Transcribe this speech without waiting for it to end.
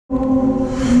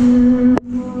Well,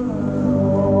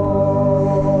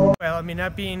 I mean,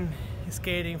 I've been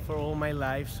skating for all my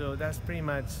life, so that's pretty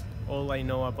much all I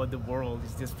know about the world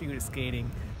is just figure skating.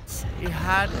 It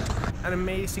had an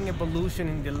amazing evolution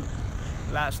in the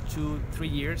last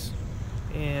 2-3 years,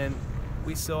 and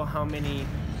we saw how many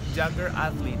younger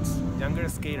athletes, younger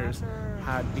skaters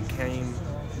had become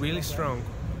really strong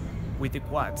with the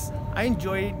quads. I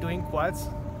enjoy doing quads,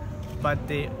 but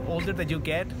the older that you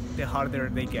get, the harder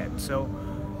they get. So,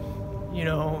 you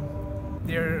know,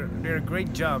 they're a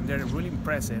great job, they're really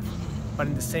impressive, but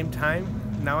at the same time,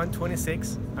 now I'm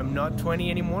 26, I'm not 20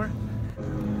 anymore.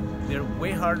 They're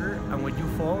way harder, and when you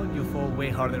fall way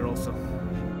harder also.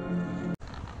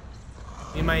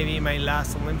 It might be my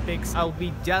last Olympics. I'll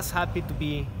be just happy to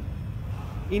be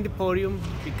in the podium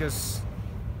because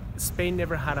Spain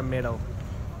never had a medal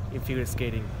in figure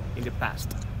skating in the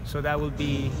past. So that will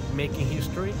be making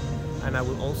history, and I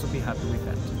will also be happy with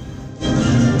that.